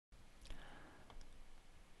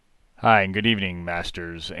Hi, and good evening,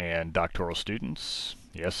 masters and doctoral students.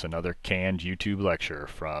 Yes, another canned YouTube lecture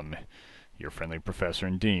from your friendly professor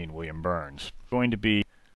and dean, William Byrnes. Going to be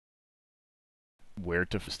where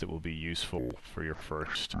to that will be useful for your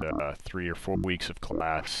first 3 or 4 weeks of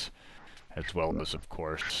class, as well as, of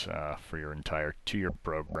course, for your entire 2-year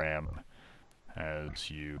program as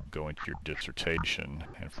you go into your dissertation.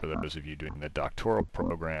 And for those of you doing the doctoral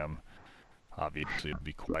program, obviously, it'll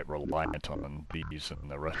be quite reliant on these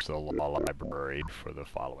and the rest of the law library for the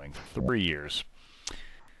following 3 years.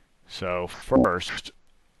 So first,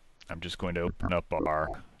 I'm just going to open up our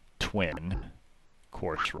twin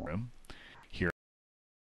course room here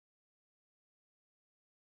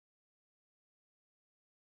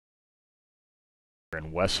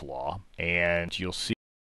in Westlaw, and you'll see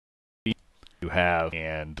you have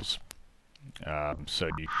handles. So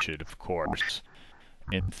you should, of course,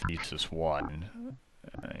 in Thesis 1,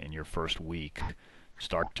 in your first week,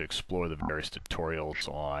 start to explore the various tutorials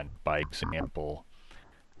on, by example,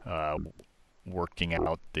 working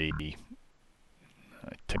out the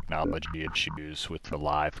technology issues with the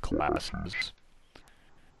live classes.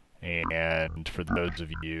 And for those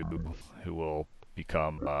of you who will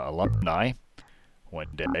become alumni one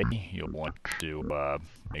day, you'll want to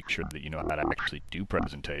make sure that you know how to actually do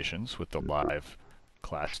presentations with the live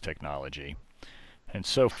class technology and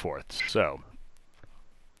so forth. So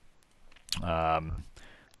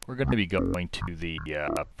we're going to be going to the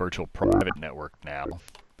virtual private network now.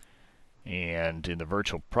 And in the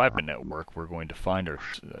virtual private network, we're going to find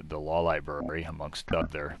the law library amongst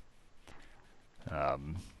other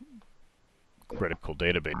critical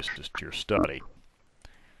databases to your study.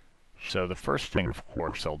 So the first thing, of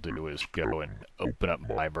course, I'll do is go and open up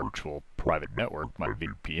my virtual private network, my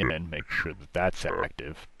VPN, make sure that that's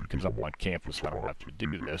active, because I'm on campus, I don't have to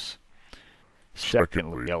do this.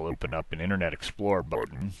 Secondly, I'll open up an Internet Explorer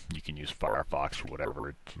button. You can use Firefox or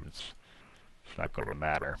whatever, it's not going to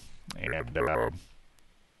matter. And I'm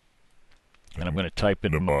going to type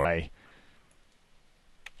into my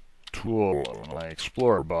tool, my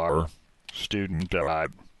Explorer bar, student.tj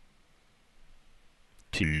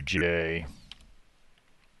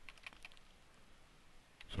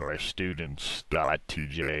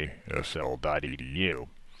students.tjsl.edu.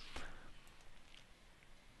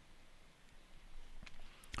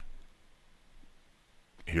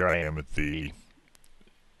 Here I am at the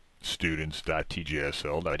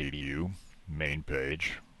students.tjsl.edu main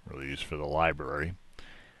page, really used for the library.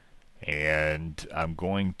 And I'm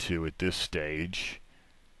going to, at this stage,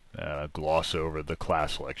 gloss over the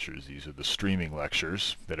class lectures. These are the streaming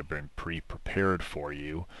lectures that have been pre-prepared for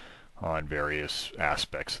you on various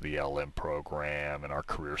aspects of the LM program and our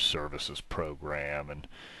career services program and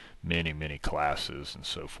many classes and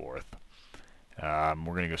so forth. We're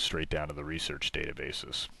going to go straight down to the research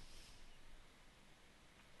databases.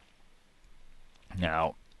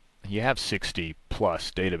 Now, you have 60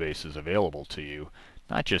 plus databases available to you,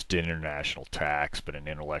 not just in international tax, but in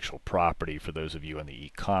intellectual property for those of you on the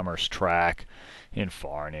e-commerce track, in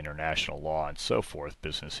foreign international law and so forth,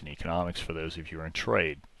 business and economics for those of you who are in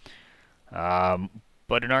trade.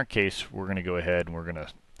 But in our case, we're going to go ahead and we're going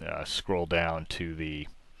to scroll down to the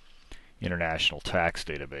international tax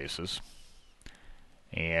databases.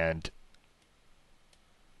 And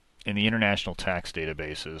in the international tax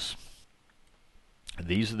databases,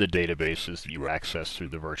 these are the databases that you access through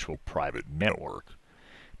the virtual private network.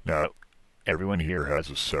 Now, everyone here has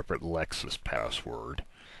a separate Lexis password,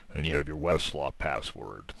 and you have your Westlaw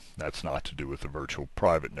password. That's not to do with the virtual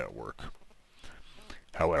private network.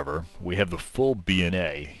 However, we have the full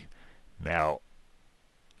BNA. Now,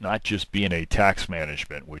 not just BNA tax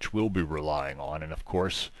management, which we'll be relying on, and of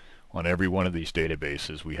course, on every one of these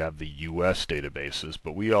databases, we have the US databases,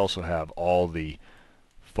 but we also have all the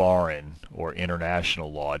foreign or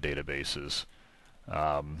international law databases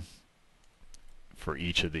for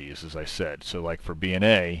each of these, as I said. So like for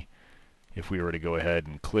BNA, if we were to go ahead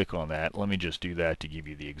and click on that, let me just do that to give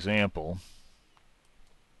you the example.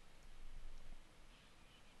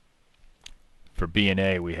 For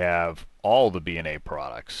BNA, we have all the BNA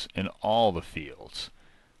products in all the fields.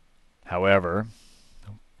 However,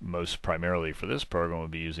 most primarily for this program, we'll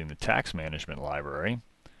be using the tax management library.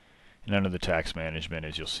 And under the tax management,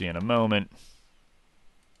 as you'll see in a moment,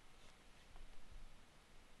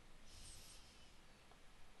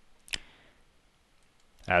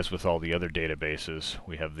 as with all the other databases,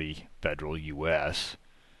 we have the federal US.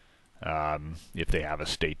 If they have a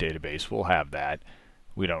state database, we'll have that.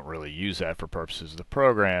 We don't really use that for purposes of the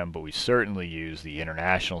program, but we certainly use the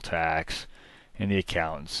international tax and the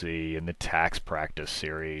accountancy and the tax practice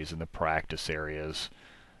series and the practice areas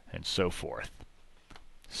and so forth.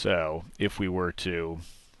 So if we were to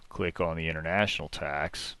click on the international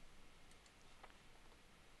tax,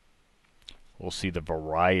 we'll see the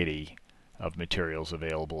variety of materials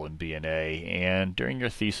available in B&A, and during your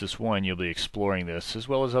Thesis 1 you'll be exploring this as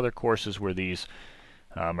well as other courses where these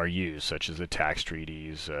are used, such as the tax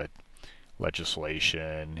treaties,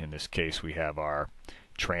 legislation. In this case we have our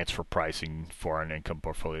transfer pricing foreign income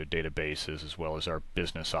portfolio databases as well as our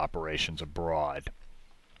business operations abroad.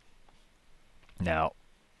 Now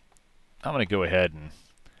I'm going to go ahead and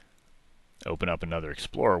open up another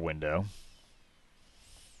Explorer window,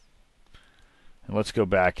 and let's go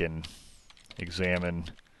back and examine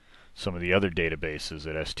some of the other databases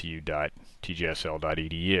at stu.tgsl.edu.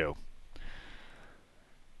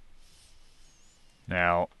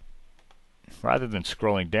 Now, rather than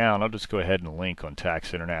scrolling down, I'll just go ahead and link on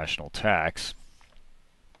Tax International Tax.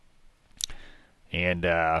 And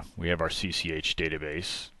we have our CCH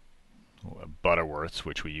database, Butterworths,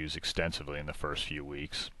 which we use extensively in the first few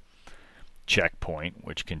weeks. Checkpoint,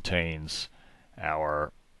 which contains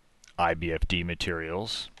our IBFD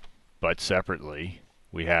materials, but separately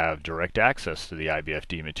we have direct access to the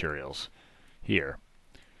IBFD materials here.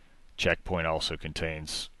 Checkpoint also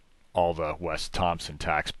contains all the West Thompson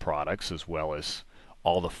tax products as well as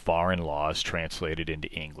all the foreign laws translated into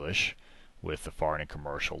English with the foreign and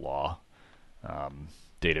commercial law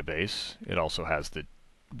database. It also has the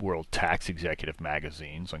World Tax Executive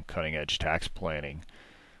magazines on cutting edge tax planning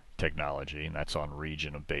technology, and that's on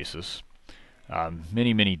region basis.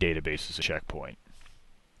 Many databases at Checkpoint.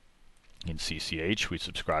 In CCH we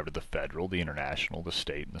subscribe to the federal, the international, the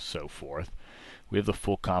state, and so forth. We have the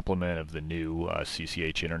full complement of the new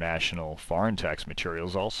CCH International foreign tax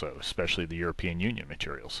materials also, especially the European Union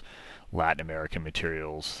materials, Latin American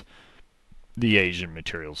materials, the Asian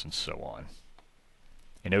materials, and so on.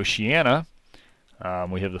 In Oceana,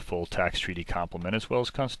 we have the full tax treaty complement as well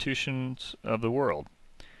as constitutions of the world.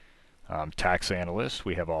 Tax Analysts,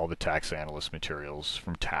 we have all the Tax Analyst materials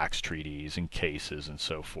from tax treaties and cases and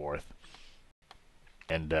so forth.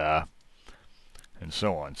 And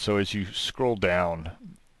so on. So as you scroll down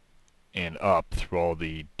and up through all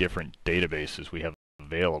the different databases we have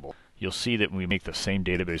available, you'll see that we make the same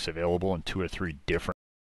database available in 2 or 3 different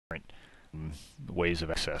ways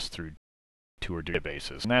of access through 2 or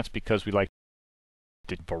databases. And that's because we like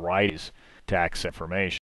to varieties tax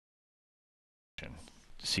information.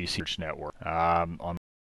 CCH network. On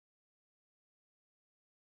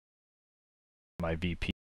my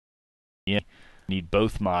VPN, I need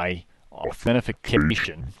both my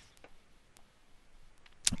authentication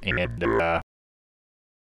and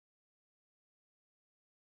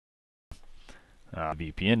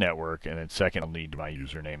VPN network, and then second I'll need my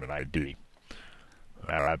username and ID.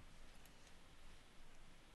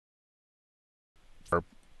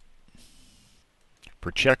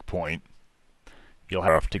 For Checkpoint, you'll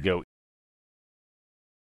have to go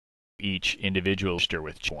each individual register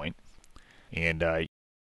with Checkpoint, and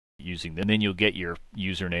using them, and then you'll get your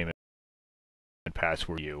username and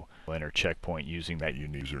password. You will enter Checkpoint using that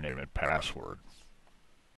username and password.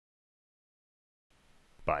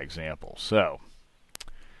 By example, so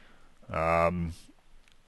I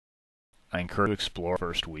encourage you to explore the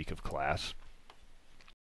first week of class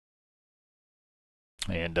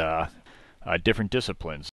and different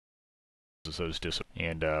disciplines. Those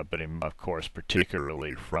disciplines, and but of course,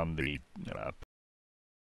 particularly from the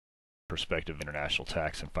perspective of international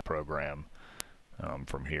tax and program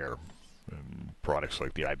from here, products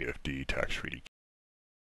like the IBFD, tax treaty,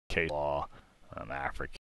 case law,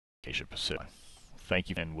 Africa, Asia Pacific. Thank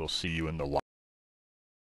you, and we'll see you in the live.